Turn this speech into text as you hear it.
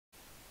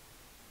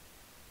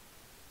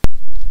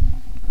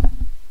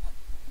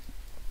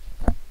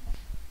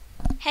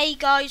Hey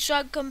guys,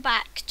 welcome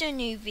back to a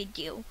new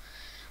video.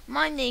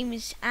 My name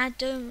is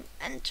Adam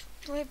and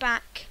we're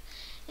back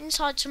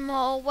inside some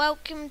more.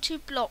 Welcome to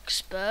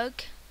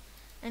BloxBurg,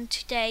 and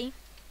today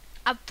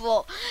I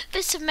brought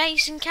this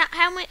amazing cat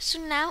helmet, so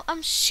now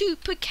I'm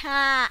Super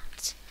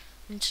Cat.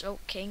 I'm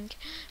joking,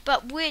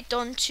 but we're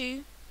done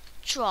to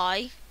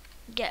try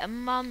get a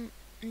mum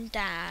and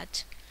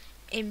dad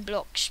in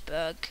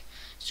BloxBurg.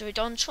 So we're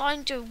done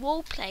trying to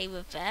role play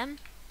with them.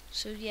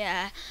 So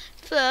yeah,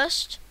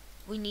 first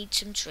we need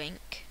some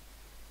drink,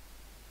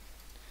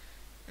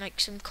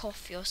 like some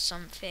coffee or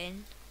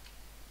something,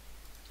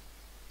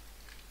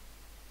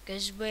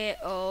 because we're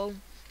all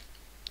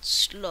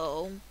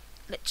slow.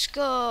 Let's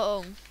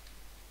go.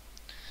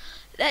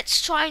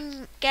 Let's try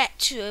and get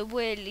to a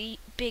really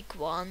big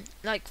one,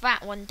 like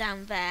that one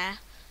down there.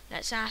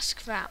 Let's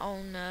ask that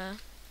owner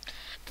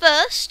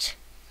first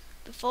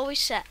before we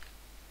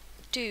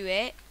do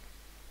it.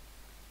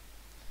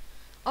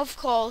 Of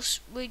course,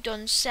 we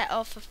done set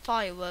off a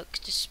fireworks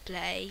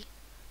display.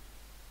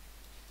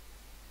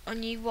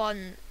 Only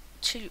one,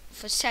 two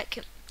for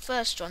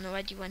first one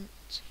already went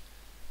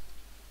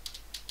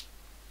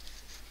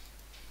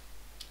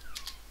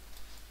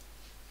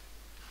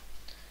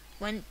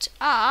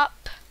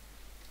up.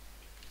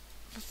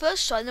 The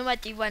first one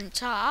already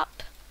went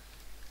up.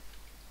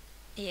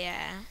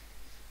 Yeah,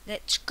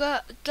 let's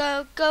go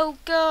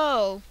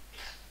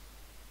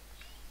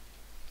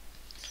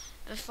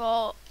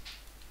before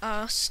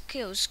our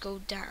skills go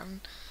down.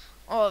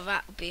 Oh,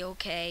 that'll be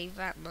okay.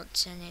 That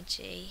much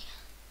energy.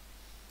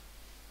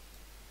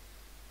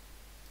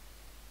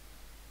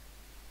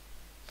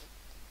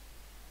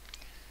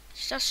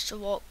 It's just to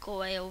walk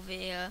away over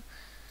here.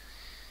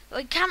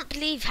 I can't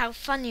believe how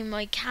funny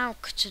my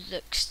character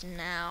looks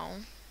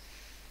now.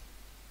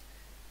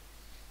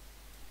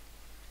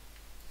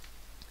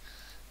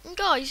 And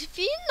guys, if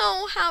you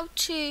know how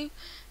to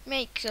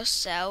make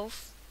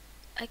yourself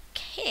a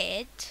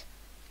kid,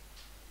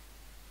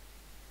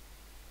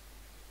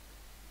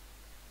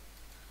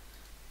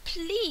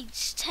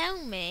 please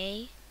tell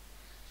me.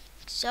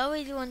 Because I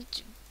really want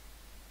to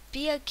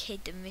be a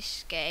kid in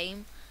this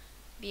game.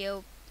 Be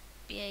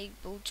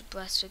able to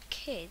breast a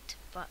kid,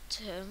 but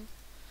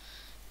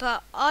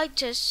I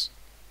just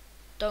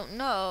don't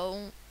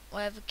know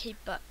where the key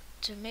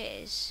button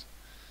is.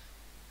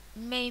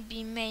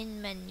 Maybe main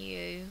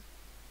menu.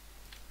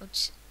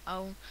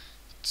 I'll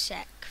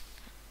check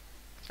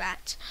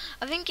that.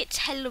 I think it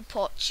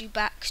teleports you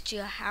back to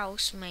your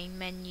house main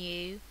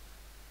menu.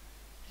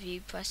 If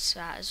you press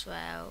that as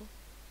well.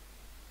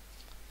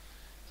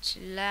 It's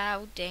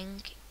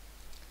loading.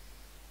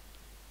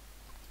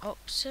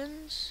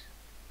 Options.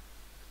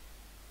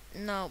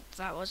 Nope,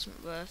 that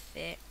wasn't worth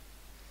it.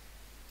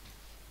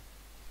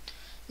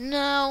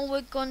 No,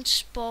 we're going to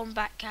spawn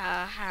back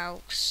at our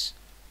house.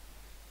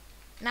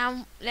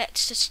 Now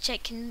let's just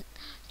check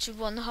into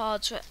one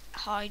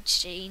hide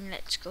scene.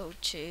 Let's go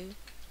to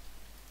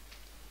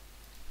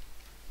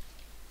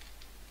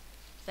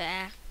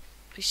there.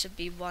 We should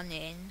be one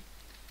in.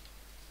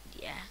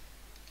 Yeah.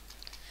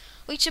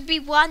 We should be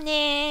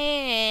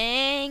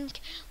running.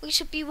 We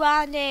should be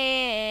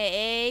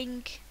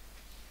running.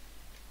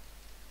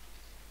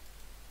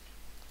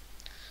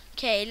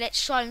 Okay,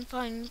 let's try and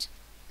find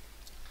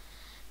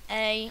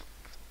a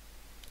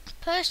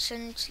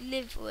person to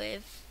live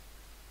with.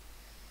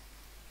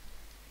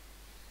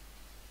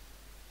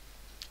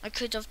 I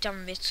could have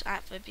done this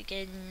at the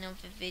beginning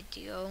of the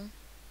video.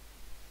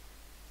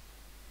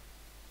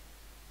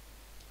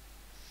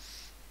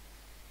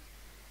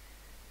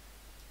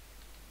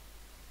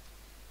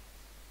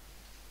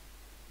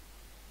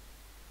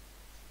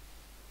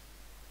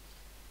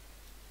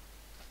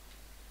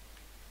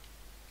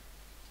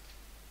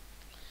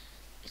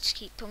 Let's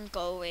keep on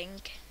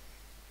going.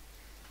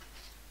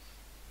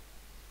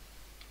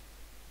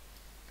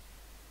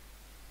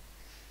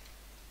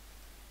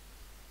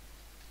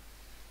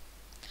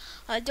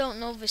 I don't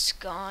know this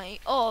guy.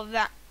 Oh,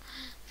 that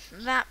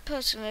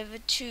person with the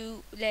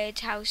two layered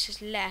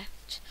houses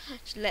left.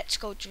 So let's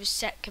go to the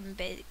second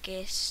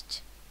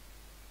biggest.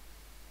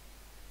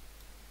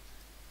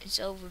 It's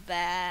over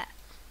there.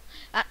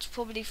 That's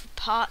probably the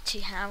party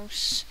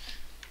house.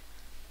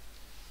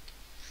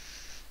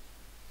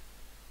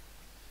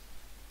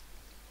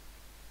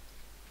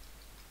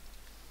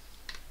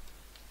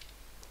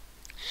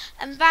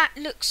 And that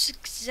looks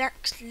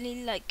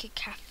exactly like a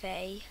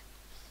cafe.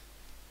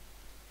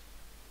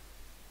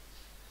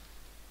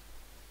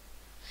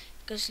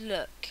 Because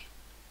look,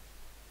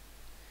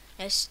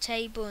 there's a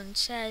table and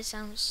chairs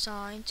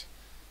outside.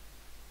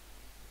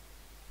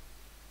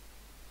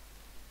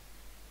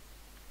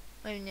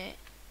 Wait a minute.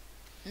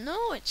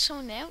 No, it's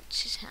someone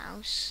else's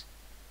house.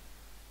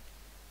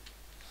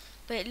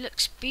 But it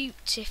looks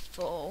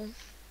beautiful.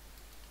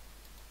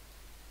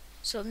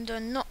 So I'm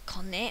going to knock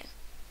on it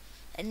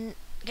and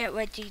get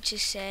ready to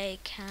say,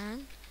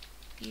 can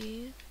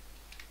you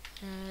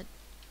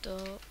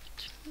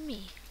adopt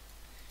me?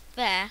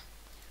 There.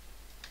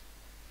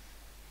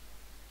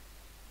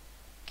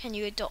 Can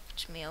you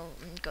adopt me? I'm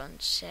going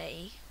to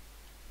say.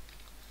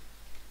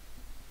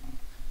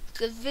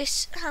 'cause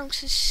this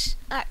house is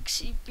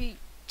actually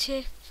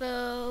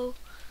beautiful,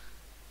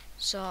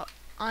 so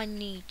I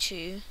need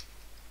to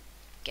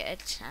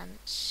get a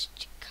chance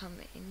to come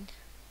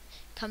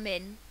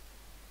in.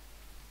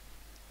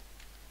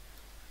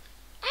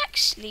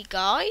 Actually,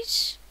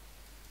 guys,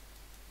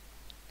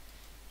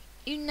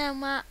 you know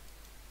what?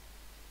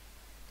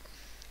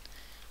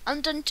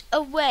 I'm done to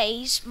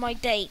erase my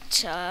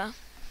data.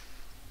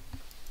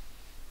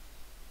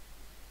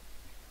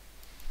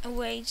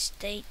 Erase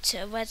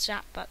data. Where's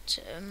that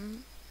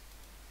button?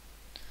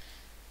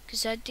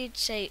 Because I did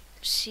see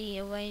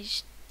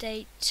erase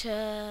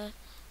data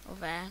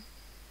over there.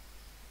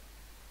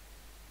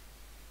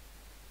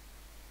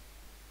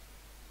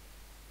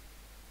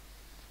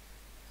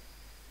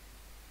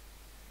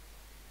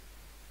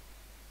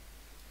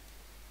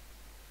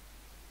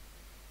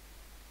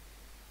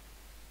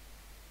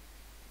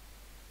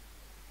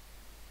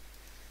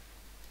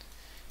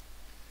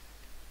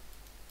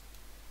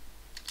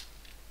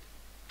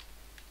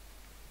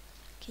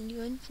 Can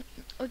you?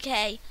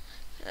 Okay.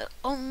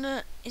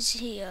 Owner is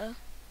here.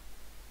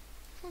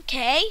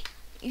 Okay.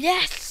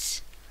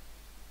 Yes.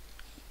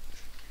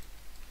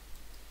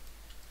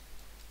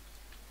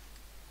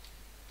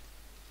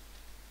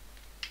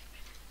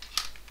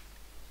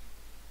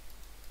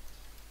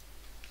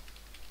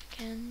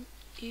 Can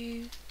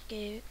you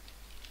give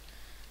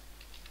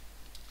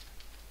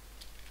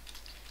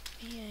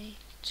me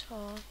a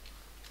tour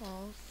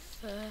of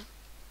the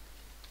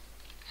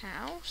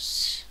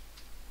house?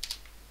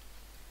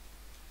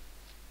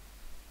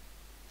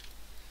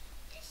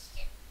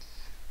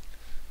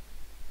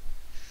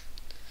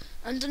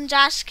 I'm going to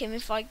ask him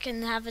if I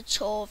can have a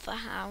tour of the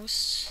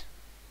house.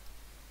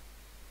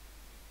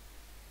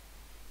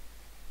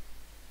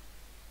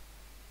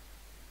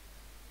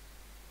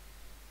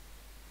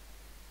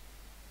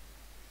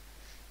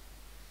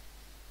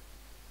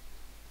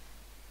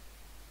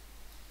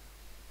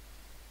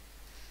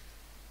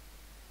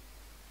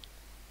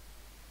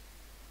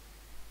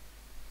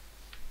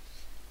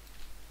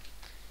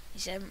 He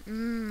said,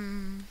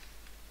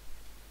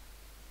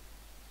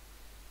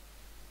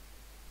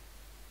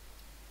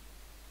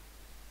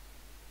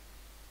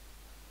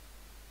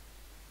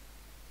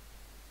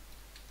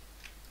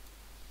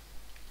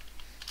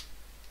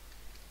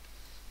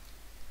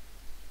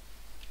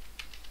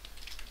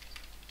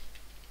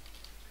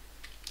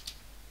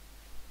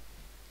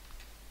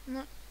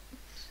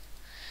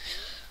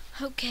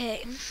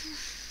 Okay.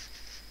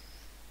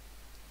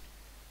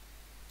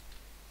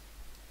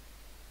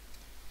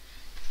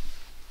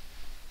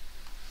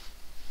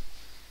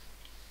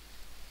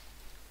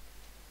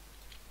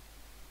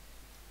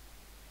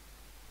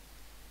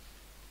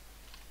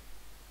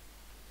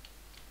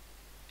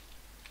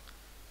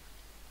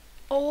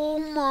 Oh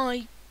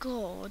my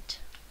god.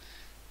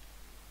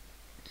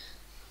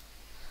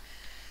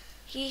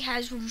 He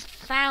has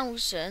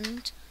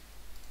 1,000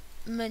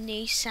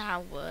 money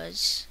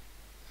sours.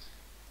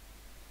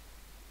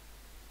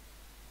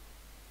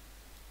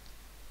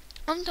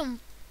 I'm done.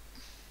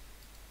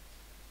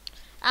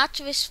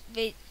 After this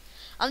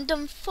I'm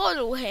done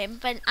follow him,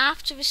 but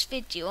after this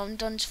video I'm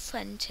done to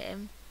friend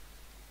him.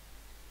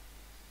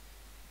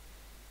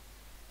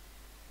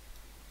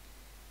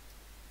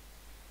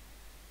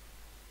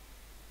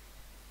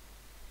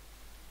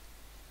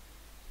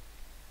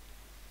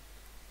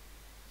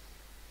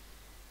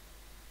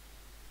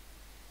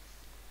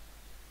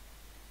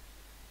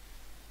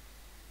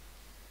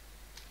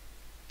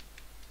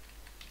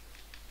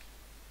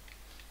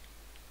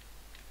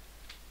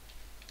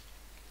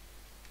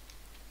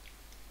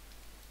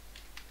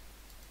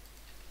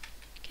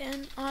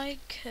 Can I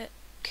cook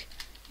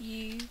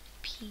you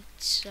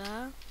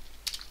pizza?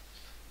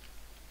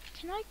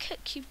 Can I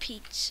cook you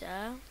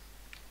pizza?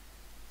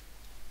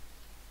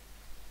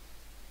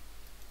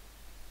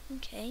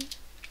 Okay.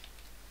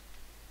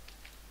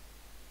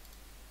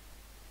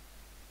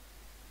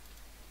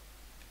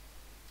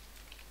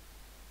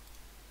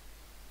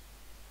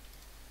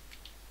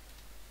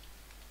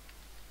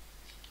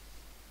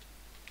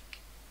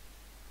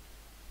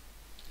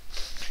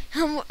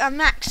 I'm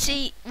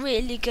actually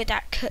really good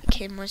at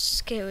cooking. My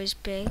skill is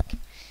big.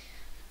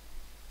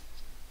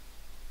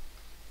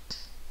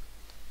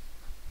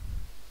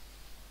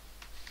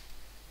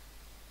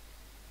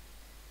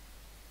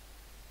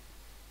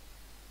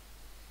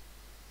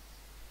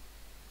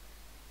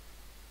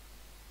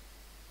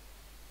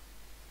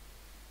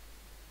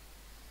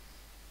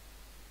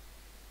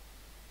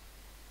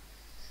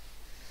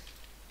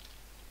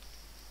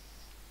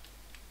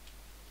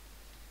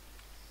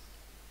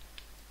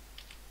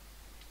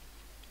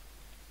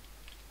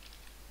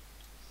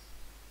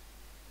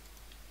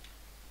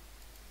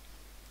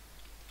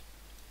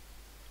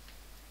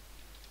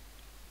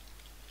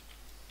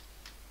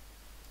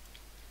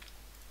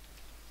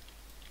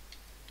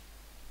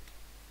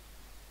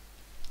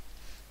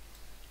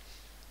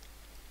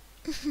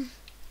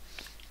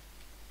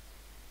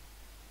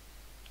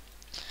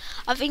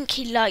 I think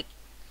he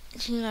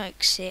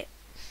likes it.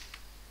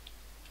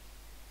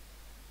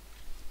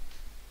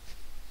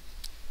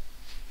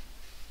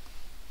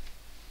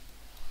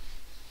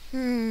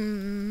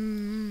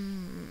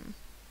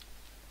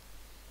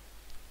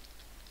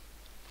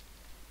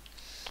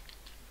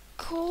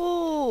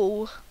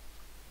 Cool.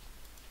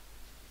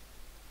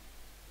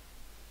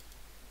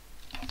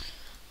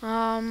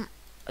 I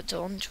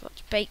don't want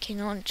what's baking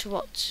onto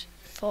what's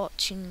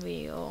fortune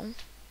wheel.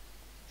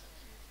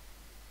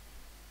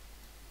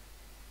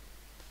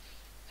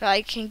 So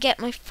I can get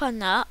my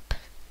fun up.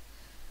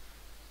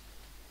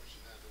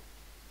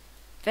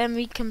 Then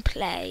we can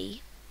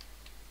play.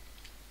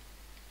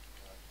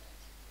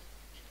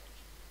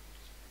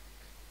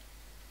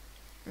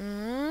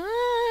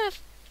 Mm,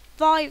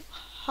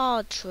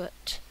 500.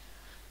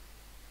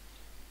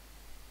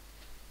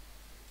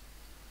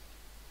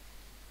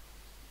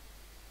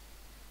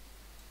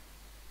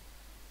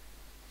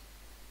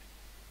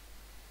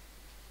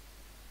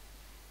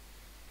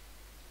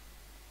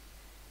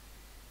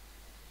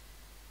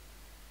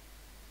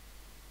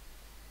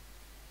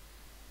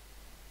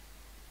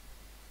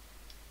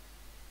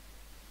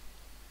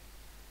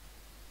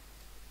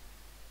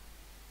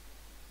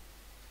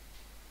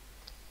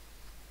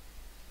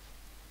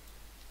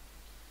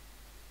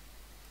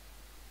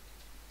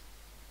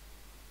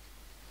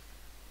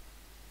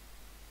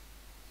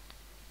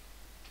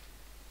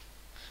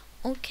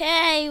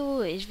 Okay,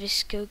 what is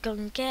this girl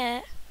gonna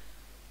get?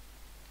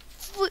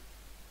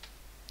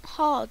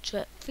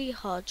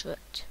 300.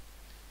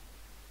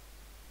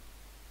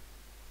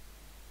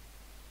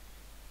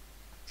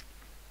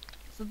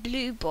 The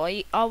blue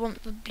boy, I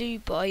want the blue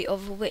boy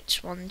over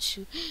which one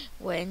to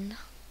win.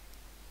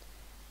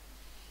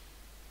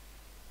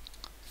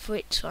 For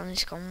which one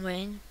is gonna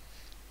win?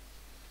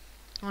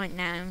 Right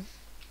now.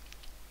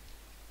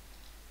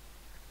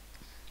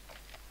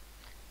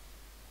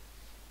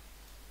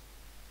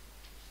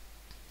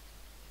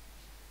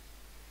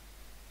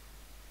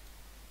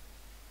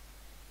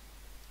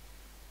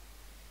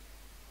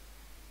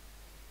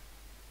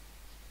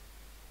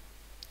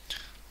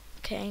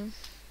 Okay,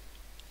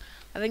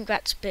 I think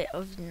that's a bit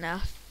of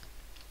enough.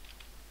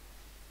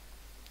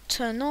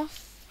 Turn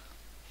off.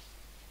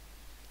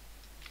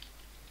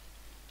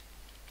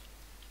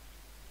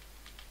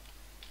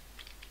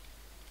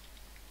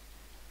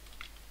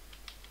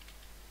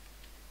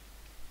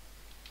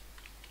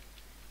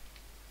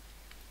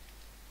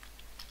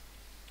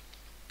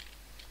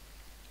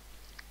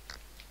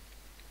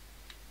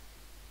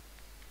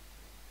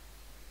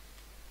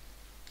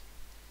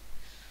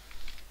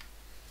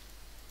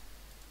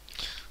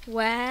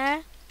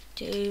 Where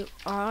do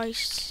I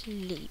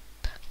sleep?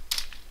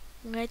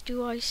 Where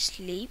do I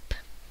sleep?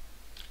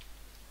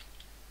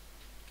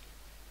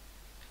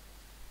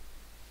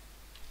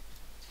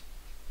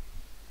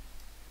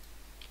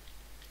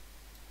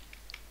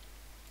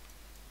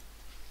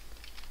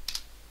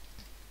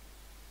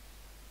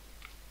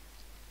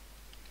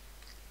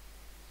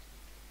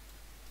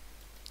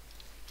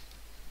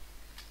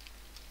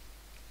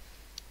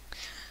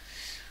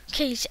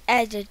 Okay, he's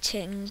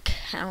editing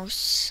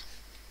house.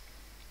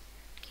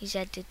 He's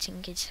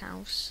editing his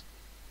house.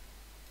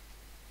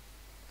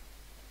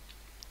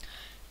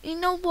 You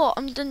know what?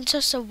 I'm done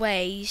just a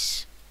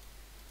ways.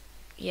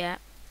 Yeah.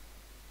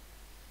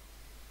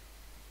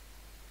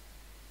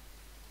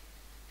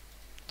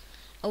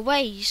 A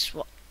ways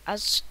what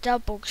as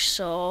double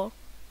saw.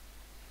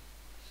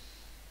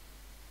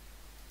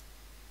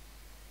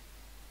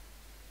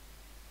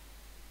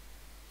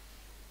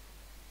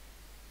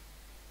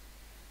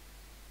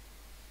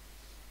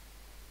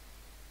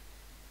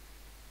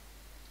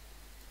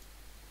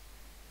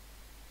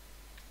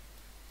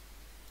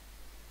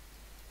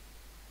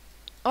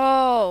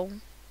 Oh,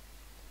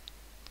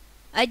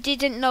 I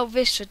didn't know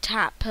this would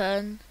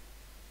happen.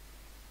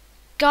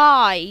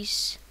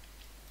 Guys,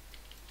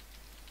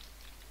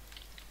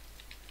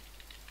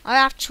 I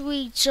have to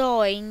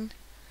rejoin.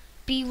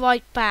 Be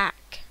right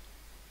back.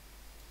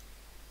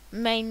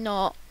 May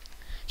not.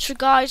 So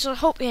guys, I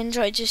hope you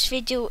enjoyed this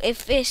video.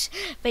 If this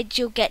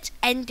video gets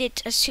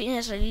ended as soon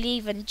as I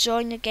leave and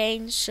join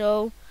again,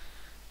 so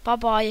bye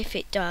bye if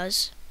it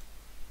does.